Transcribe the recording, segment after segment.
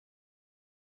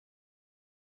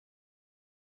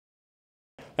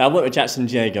Our work with Jacqson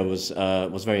Jaeger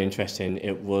was very interesting.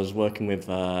 It was working with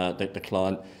the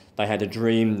client. They had a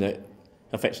dream that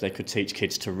effectively they could teach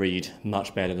kids to read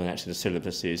much better than actually the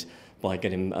syllabus is by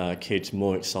getting kids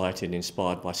more excited and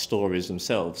inspired by stories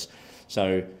themselves.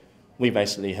 So we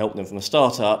basically helped them from a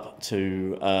start-up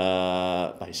to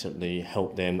basically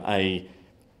help them A,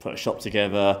 put a shop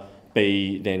together,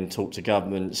 B, then talk to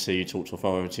government, C, talk to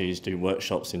authorities, do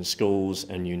workshops in schools,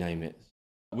 and you name it.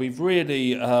 We've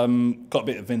really got a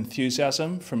bit of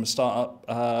enthusiasm from a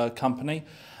start-up company.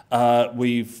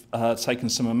 We've taken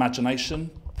some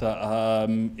imagination that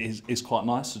is quite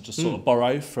nice to just sort of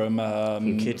borrow from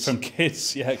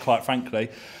kids, yeah, quite frankly.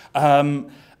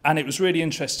 And it was really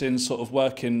interesting sort of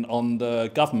working on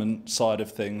the government side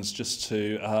of things just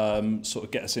to sort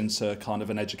of get us into kind of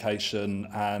an education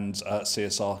and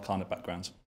CSR kind of background.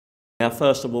 Our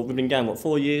first award, we've been going, what,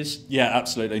 4 years? Yeah,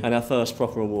 absolutely. And our first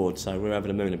proper award, so we're over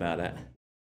the moon about that.